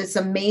is this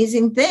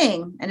amazing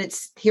thing, and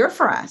it's here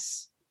for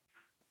us.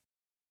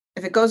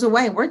 If it goes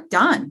away, we're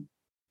done.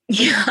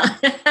 Yeah.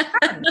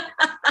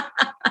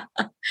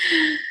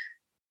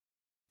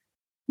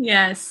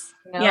 Yes.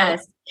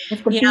 Yes.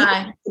 If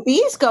the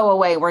bees go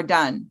away, we're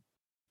done.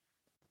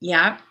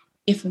 Yeah.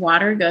 if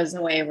water goes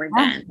away, we're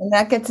done. And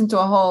that gets into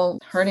a whole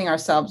hurting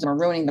ourselves or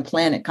ruining the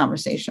planet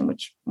conversation,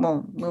 which we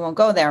won't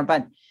go there.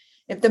 But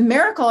if the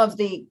miracle of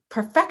the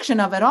perfection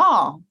of it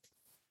all,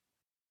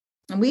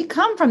 and we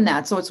come from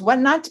that. So it's what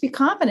not to be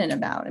confident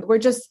about.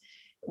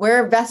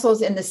 We're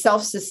vessels in the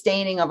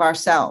self-sustaining of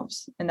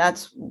ourselves. And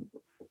that's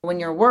when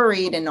you're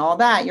worried and all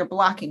that, you're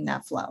blocking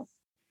that flow.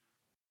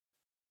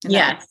 And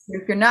yes.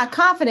 If you're not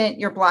confident,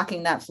 you're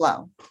blocking that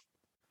flow.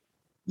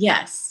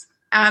 Yes,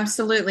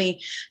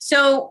 absolutely.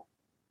 So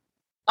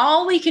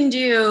all we can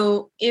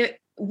do,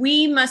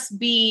 we must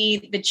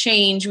be the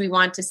change we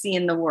want to see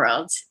in the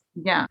world.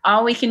 Yeah.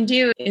 All we can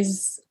do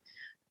is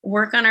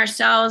work on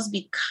ourselves,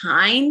 be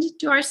kind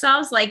to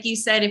ourselves. Like you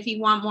said, if you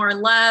want more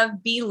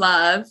love, be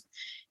love.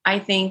 I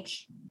think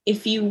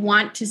if you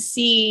want to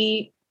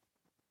see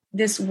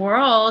this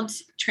world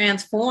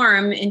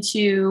transform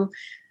into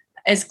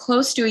as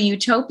close to a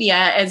utopia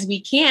as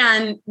we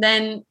can,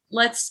 then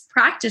let's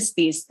practice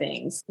these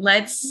things.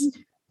 Let's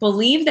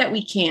believe that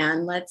we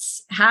can.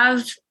 Let's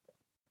have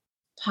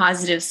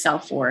positive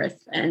self-worth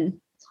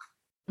and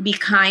be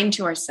kind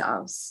to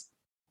ourselves.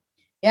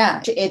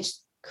 Yeah,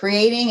 it's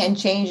creating and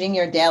changing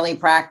your daily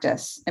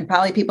practice. And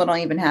probably people don't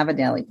even have a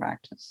daily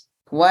practice.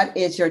 What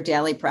is your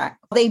daily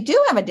practice? They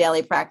do have a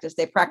daily practice.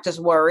 They practice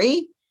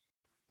worry,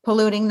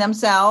 polluting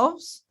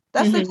themselves.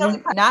 That's the daily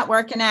practice. Not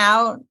working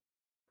out,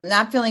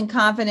 not feeling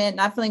confident,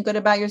 not feeling good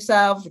about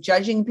yourself,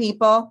 judging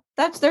people.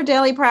 That's their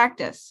daily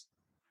practice.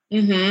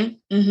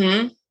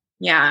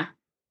 Yeah.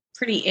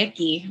 Pretty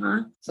icky,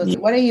 huh? So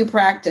what are you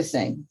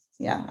practicing?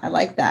 Yeah, I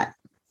like that.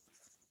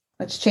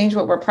 Let's change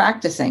what we're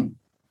practicing.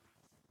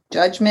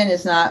 Judgment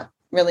is not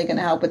really going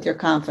to help with your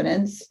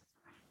confidence.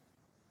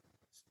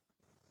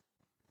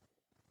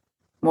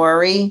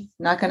 Worry,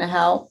 not going to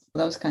help.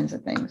 Those kinds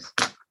of things.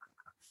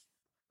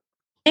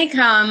 They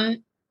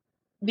come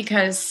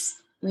because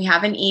we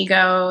have an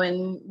ego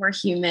and we're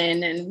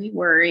human and we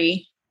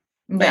worry.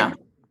 Yeah.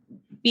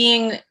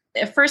 But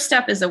the first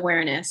step is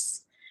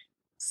awareness.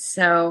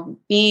 So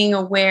being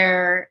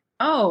aware,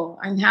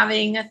 I'm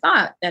having a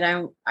thought that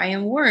I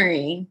am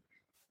worrying,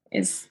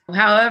 is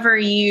however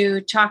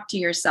you talk to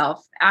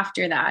yourself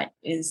after that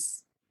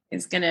is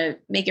going to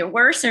make it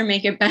worse or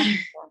make it better.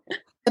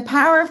 The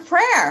power of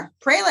prayer.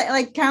 Pray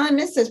like Carolyn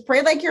Miss says,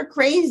 pray like you're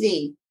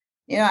crazy.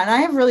 And I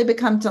have really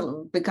begun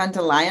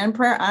to lie on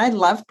prayer. I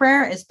love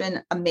prayer. It's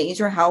been a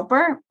major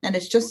helper. And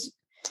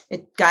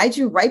it guides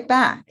you right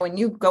back. When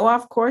you go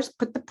off course,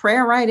 put the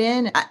prayer right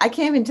in. I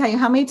can't even tell you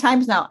how many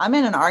times now I'm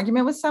in an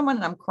argument with someone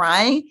and I'm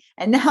crying.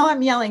 And now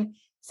I'm yelling,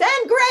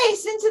 send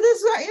grace into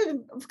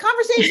this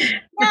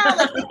conversation now.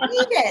 Like,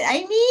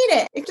 I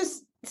need it. It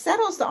just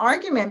settles the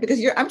argument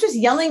because I'm just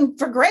yelling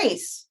for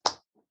grace.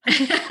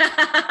 It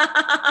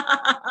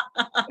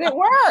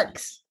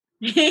works.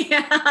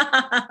 Yeah.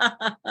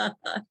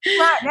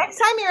 Next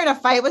time you're in a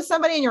fight with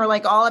somebody and you're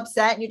like all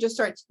upset and you just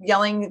start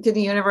yelling to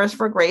the universe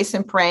for grace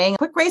and praying,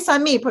 put grace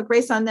on me, put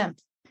grace on them.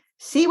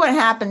 See what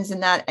happens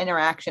in that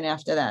interaction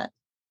after that.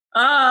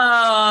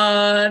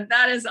 Oh,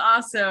 that is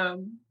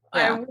awesome.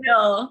 Yeah. I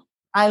will.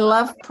 I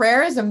love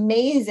prayer is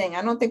amazing.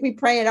 I don't think we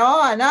pray at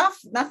all enough.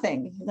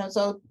 Nothing.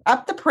 So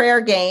up the prayer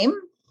game.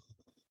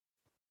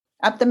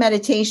 Up the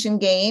meditation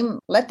game.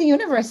 Let the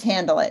universe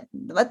handle it.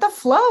 Let the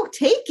flow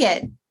take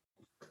it.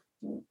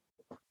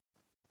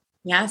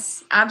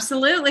 Yes,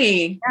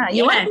 absolutely. Yeah,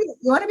 you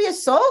want to be a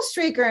soul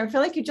streaker and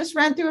feel like you just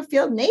ran through a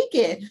field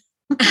naked.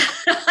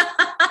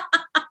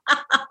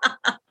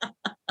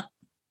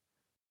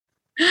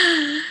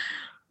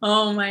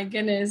 Oh my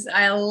goodness.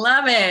 I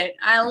love it.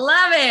 I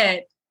love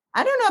it.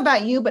 I don't know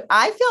about you, but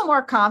I feel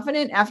more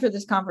confident after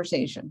this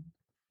conversation.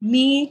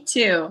 Me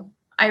too.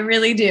 I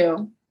really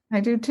do. I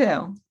do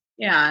too.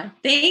 Yeah.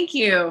 Thank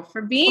you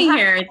for being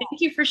here. Thank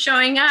you for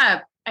showing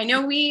up. I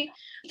know we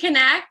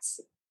connect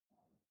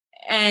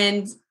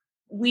and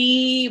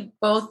we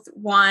both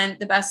want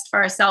the best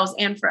for ourselves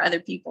and for other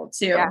people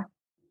too. Yeah.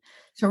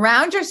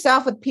 Surround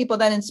yourself with people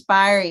that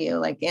inspire you.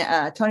 Like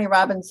Tony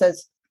Robbins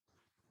says,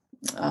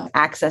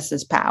 access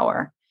is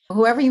power.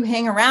 Whoever you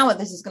hang around with,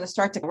 this is going to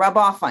start to rub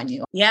off on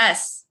you.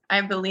 Yes,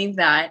 I believe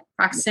that.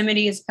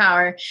 Proximity is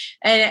power.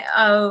 And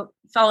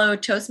fellow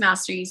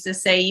Toastmaster used to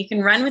say, you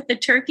can run with the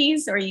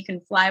turkeys or you can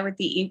fly with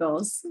the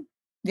eagles.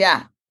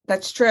 Yeah,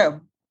 that's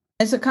true.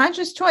 It's a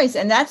conscious choice.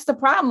 And that's the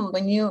problem.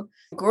 When you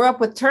grew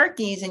up with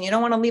turkeys and you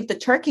don't want to leave the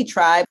turkey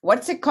tribe,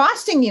 what's it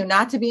costing you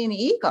not to be an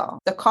eagle?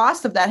 The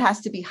cost of that has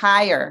to be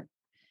higher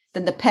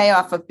than the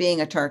payoff of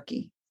being a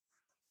turkey.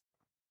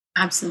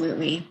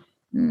 Absolutely.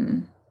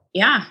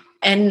 Yeah.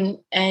 And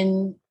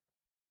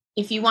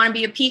if you want to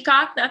be a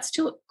peacock, that's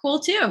cool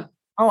too.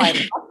 Oh, I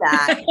love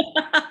that.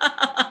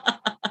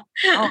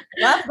 Oh, I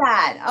love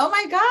that. Oh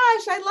my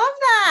gosh, I love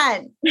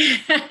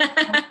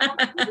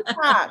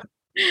that.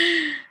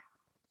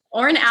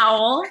 Or an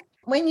owl.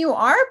 When you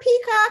are a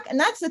peacock, and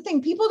that's the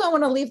thing, people don't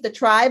want to leave the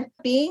tribe,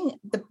 being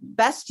the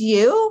best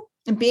you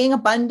and being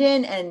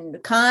abundant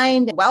and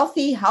kind,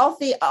 wealthy,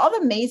 healthy, all the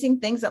amazing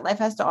things that life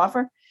has to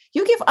offer.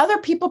 You give other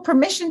people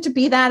permission to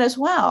be that as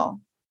well.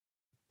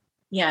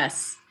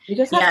 Yes. You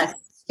just have to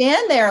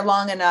stand there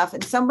long enough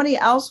and somebody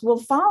else will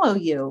follow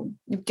you.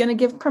 You're going to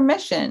give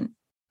permission.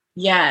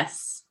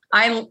 Yes.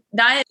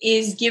 That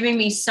is giving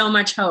me so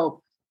much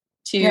hope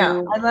to.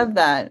 Yeah, I love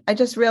that. I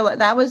just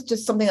realized that was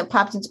just something that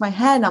popped into my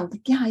head. And I'm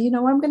like, yeah, you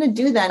know, I'm going to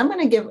do that. I'm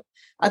going to give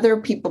other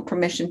people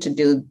permission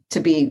to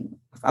be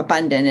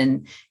abundant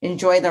and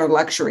enjoy their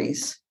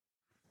luxuries.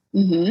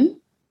 Mm-hmm.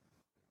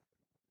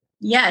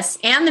 Yes.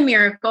 And the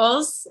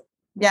miracles.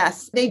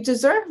 Yes, they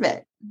deserve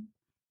it.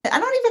 I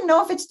don't even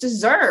know if it's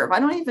deserve. I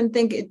don't even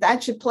think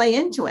that should play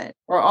into it.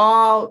 We're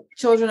all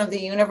children of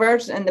the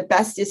universe and the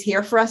best is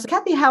here for us.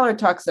 Kathy Heller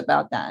talks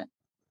about that,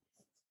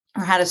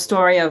 or had a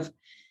story of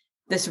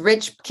this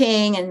rich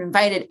king and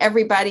invited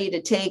everybody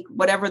to take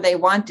whatever they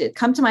wanted.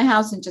 Come to my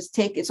house and just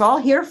take, it's all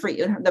here for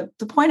you. And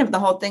the point of the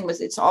whole thing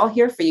was it's all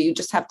here for you. You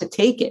just have to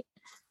take it.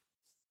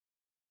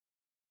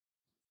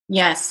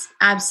 Yes,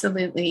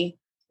 absolutely.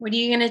 What are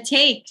you going to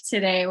take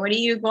today? What are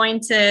you going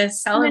to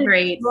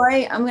celebrate?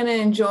 I'm going to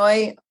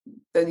enjoy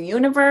the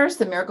universe,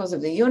 the miracles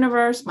of the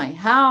universe, my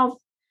health,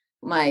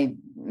 my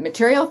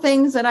material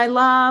things that I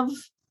love,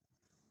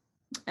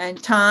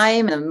 and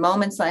time and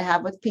moments I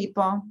have with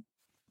people.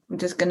 I'm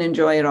just going to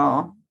enjoy it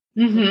all.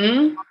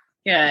 Mm-hmm.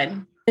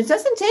 Good. It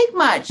doesn't take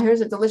much.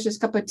 Here's a delicious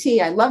cup of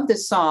tea. I love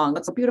this song.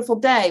 It's a beautiful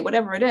day,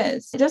 whatever it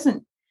is. It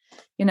doesn't,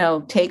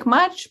 take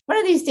much. One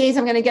of these days,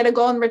 I'm going to get a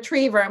golden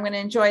retriever. I'm going to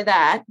enjoy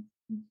that.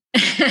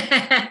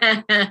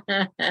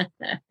 I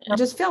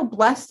just feel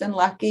blessed and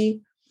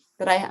lucky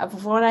that I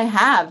have what I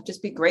have.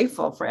 Just be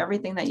grateful for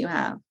everything that you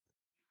have.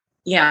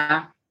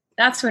 Yeah,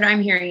 that's what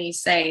I'm hearing you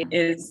say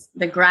is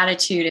the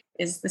gratitude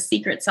is the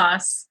secret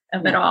sauce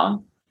of it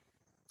all.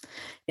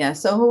 Yeah.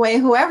 So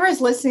whoever is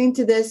listening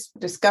to this,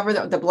 discover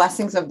the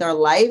blessings of their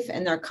life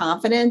and their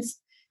confidence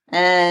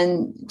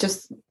and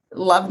just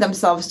love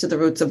themselves to the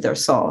roots of their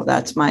soul.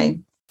 That's my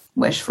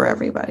wish for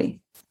everybody.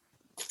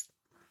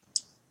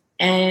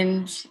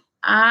 And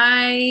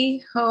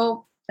I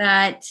hope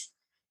that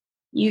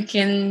you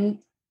can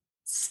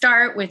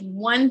start with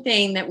one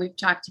thing that we've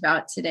talked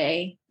about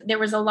today. There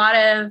was a lot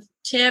of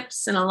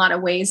tips and a lot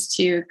of ways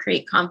to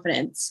create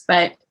confidence,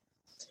 but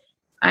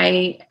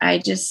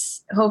I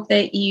just hope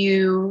that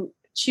you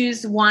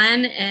choose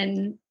one,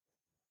 and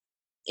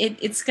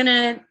it's going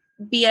to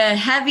be a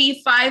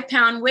heavy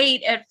 5-pound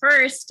weight at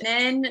first.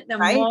 And then the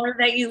more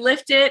that you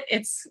lift it,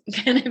 it's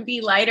going to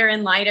be lighter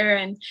and lighter,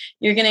 and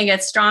you're going to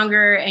get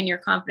stronger and your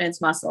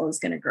confidence muscle is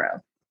going to grow.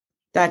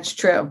 That's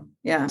true.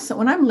 Yeah. So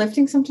when I'm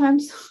lifting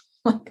sometimes,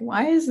 like,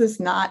 why is this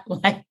not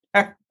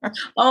lighter?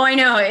 Oh, I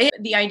know.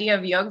 The idea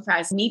of yoga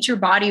practice, meet your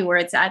body where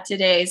it's at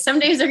today. Some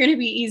days are going to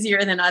be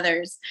easier than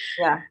others.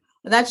 Yeah,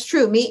 that's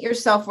true. Meet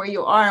yourself where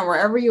you are, and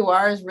wherever you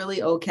are is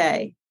really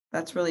okay.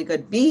 That's really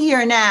good. Be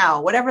here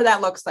now, whatever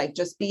that looks like.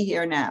 Just be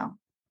here now.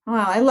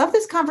 Wow. I love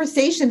this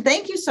conversation.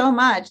 Thank you so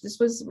much. This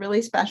was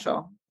really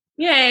special.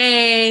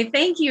 Yay.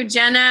 Thank you,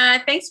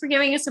 Jenna. Thanks for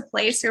giving us a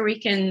place where we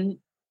can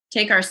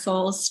take our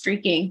souls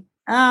streaking.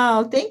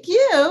 Oh, thank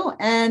you.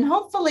 And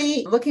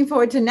hopefully looking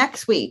forward to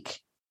next week.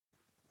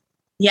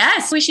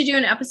 Yes, we should do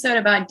an episode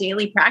about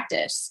daily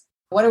practice.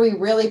 What are we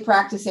really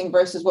practicing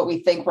versus what we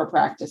think we're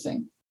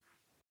practicing?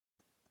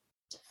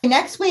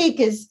 Next week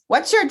is,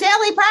 what's your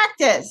daily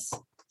practice?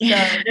 So,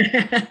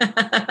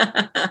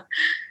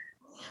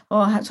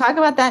 we'll talk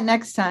about that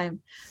next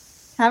time.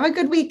 Have a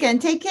good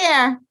weekend. Take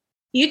care.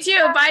 You too.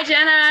 Bye,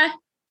 Jenna.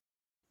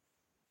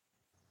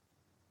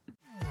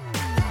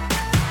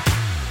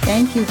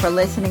 Thank you for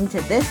listening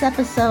to this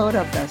episode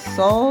of the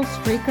Soul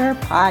Streaker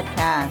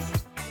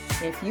podcast.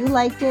 If you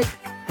liked it,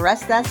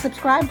 press that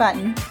subscribe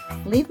button,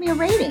 leave me a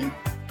rating,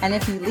 and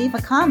if you leave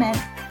a comment,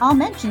 I'll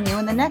mention you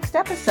in the next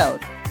episode.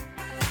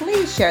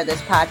 Please share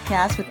this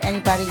podcast with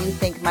anybody you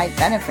think might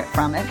benefit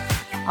from it.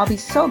 I'll be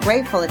so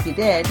grateful if you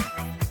did.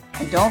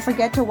 And don't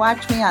forget to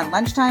watch me on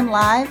Lunchtime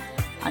Live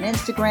on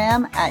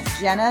Instagram at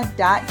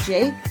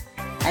jenna.jake,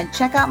 and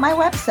check out my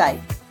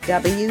website,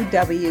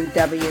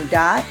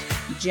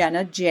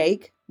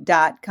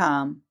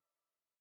 www.jennajake.com.